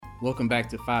Welcome back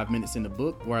to 5 Minutes in the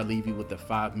Book, where I leave you with a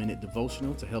 5-minute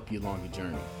devotional to help you along your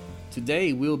journey.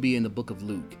 Today, we'll be in the book of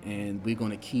Luke, and we're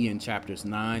going to key in chapters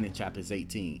 9 and chapters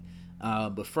 18.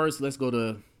 But first, let's go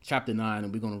to chapter 9,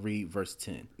 and we're going to read verse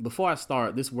 10. Before I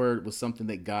start, this word was something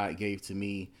that God gave to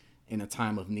me in a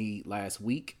time of need last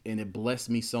week, and it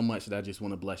blessed me so much that I just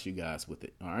want to bless you guys with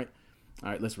it. All right,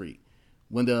 let's read.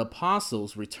 When the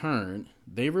apostles returned,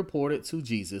 they reported to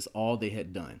Jesus all they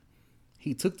had done.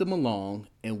 He took them along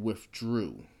and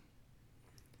withdrew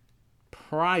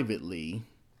privately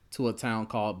to a town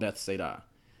called Bethsaida.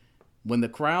 When the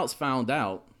crowds found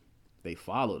out, they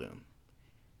followed him.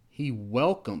 He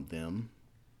welcomed them,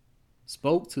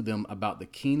 spoke to them about the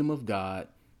kingdom of God,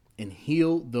 and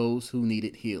healed those who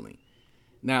needed healing.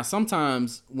 Now,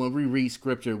 sometimes when we read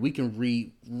scripture, we can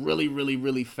read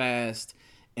really fast,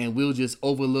 and we'll just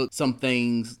overlook some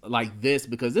things like this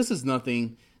because this is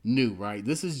nothing new, right?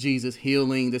 This is Jesus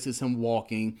healing. This is him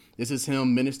walking. This is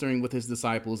him ministering with his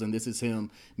disciples. And this is him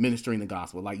ministering the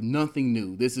gospel. Like nothing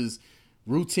new. This is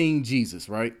routine Jesus,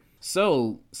 right?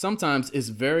 So sometimes it's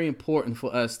very important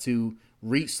for us to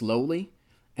read slowly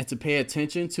and to pay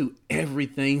attention to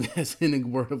everything that's in the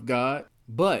word of God.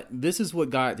 But this is what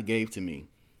God gave to me.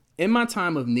 In my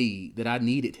time of need that I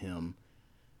needed him,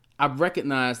 I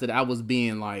recognized that I was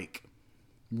being like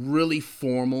really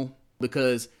formal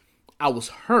because I was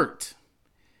hurt.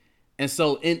 And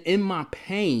so in my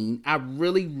pain, I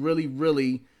really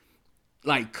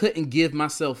like couldn't give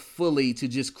myself fully to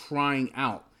just crying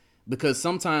out. Because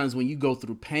sometimes when you go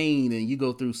through pain and you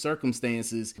go through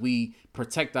circumstances, we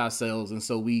protect ourselves. And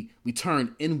so we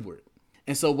turn inward.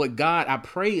 And so I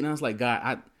prayed and I was like,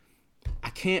 God, I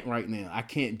can't right now. I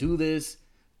can't do this.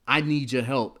 I need your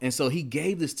help. And so he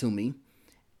gave this to me.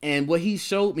 And what he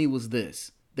showed me was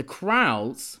this. The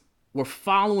crowds were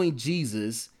following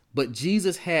Jesus, but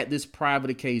Jesus had this private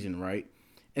occasion, right?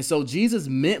 And so Jesus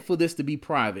meant for this to be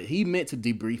private. He meant to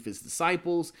debrief his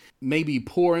disciples, maybe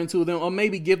pour into them, or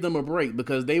maybe give them a break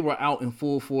because they were out in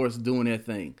full force doing their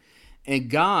thing. And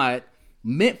God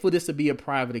meant for this to be a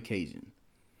private occasion.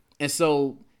 And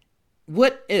so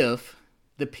what if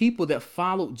the people that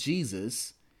followed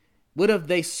Jesus, what if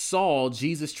they saw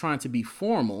Jesus trying to be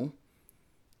formal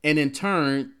and in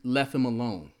turn left him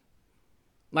alone?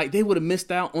 Like they would have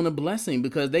missed out on a blessing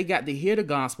because they got to hear the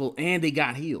gospel and they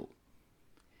got healed.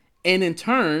 And in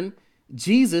turn,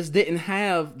 Jesus didn't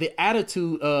have the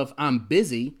attitude of I'm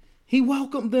busy. He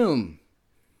welcomed them.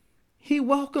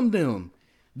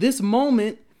 This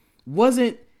moment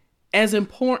wasn't as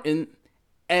important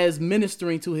as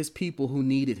ministering to his people who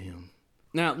needed him.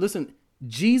 Now, listen,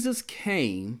 Jesus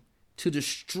came to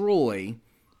destroy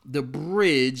the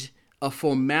bridge of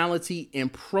formality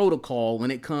and protocol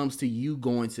when it comes to you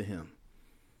going to him.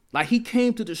 Like he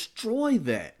came to destroy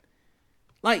that.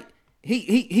 Like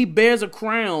he bears a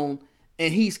crown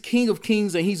and he's King of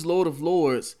Kings and he's Lord of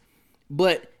Lords,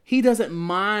 but he doesn't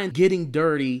mind getting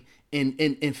dirty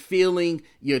and feeling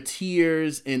your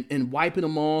tears and wiping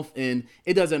them off. And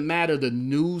it doesn't matter the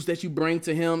news that you bring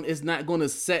to him. It's not going to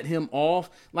set him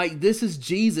off. Like this is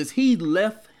Jesus. He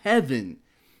left heaven,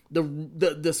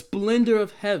 the splendor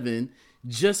of heaven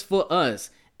just for us.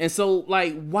 And so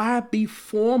like, why be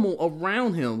formal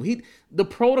around him? The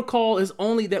protocol is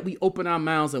only that we open our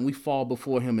mouths and we fall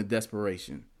before him in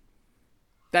desperation.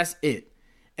 That's it.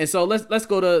 And so let's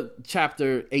go to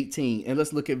chapter 18 and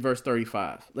let's look at verse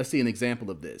 35. Let's see an example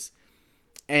of this.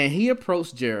 And he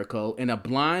approached Jericho, and a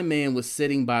blind man was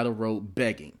sitting by the road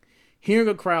begging. Hearing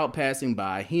a crowd passing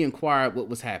by, he inquired what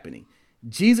was happening.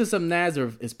 Jesus of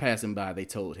Nazareth is passing by, they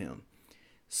told him.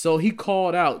 So he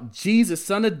called out, Jesus,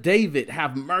 son of David,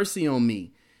 have mercy on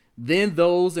me. Then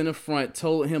those in the front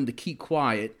told him to keep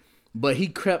quiet, but he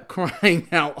kept crying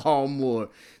out all more,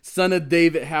 son of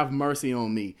David, have mercy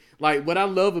on me. Like what I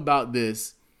love about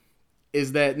this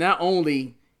is that not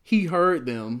only he heard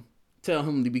them tell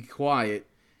him to be quiet,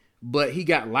 but he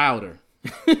got louder.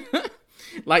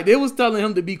 Like they was telling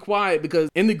him to be quiet because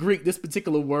in the Greek, this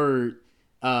particular word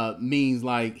means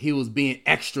like he was being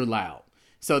extra loud.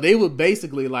 So they were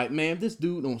basically like, man, this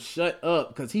dude don't shut up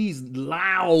because he's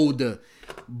loud.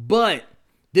 But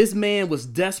this man was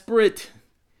desperate.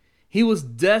 He was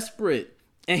desperate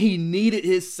and he needed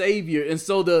his savior. And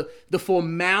so the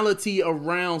formality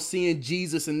around seeing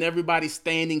Jesus and everybody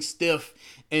standing stiff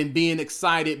and being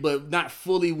excited, but not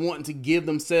fully wanting to give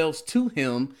themselves to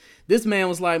him. This man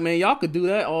was like, man, y'all could do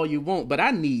that all you want, but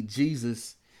I need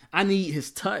Jesus. I need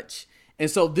his touch. And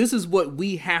so this is what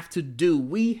we have to do.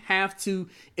 We have to,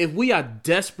 if we are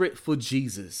desperate for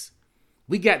Jesus,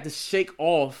 we got to shake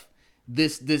off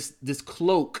this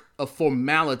cloak of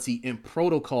formality and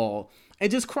protocol and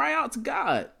just cry out to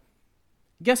God.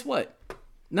 guess what?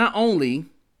 Not only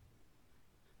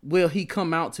will he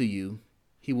come out to you,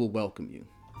 he will welcome you.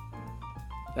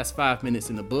 That's 5 minutes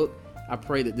in the book. I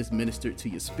pray that this ministered to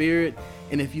your spirit.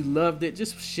 And if you loved it,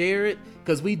 just share it,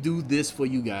 because we do this for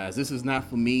you guys. This is not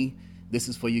for me. This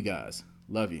is for you guys.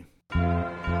 Love you.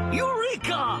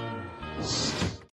 Eureka!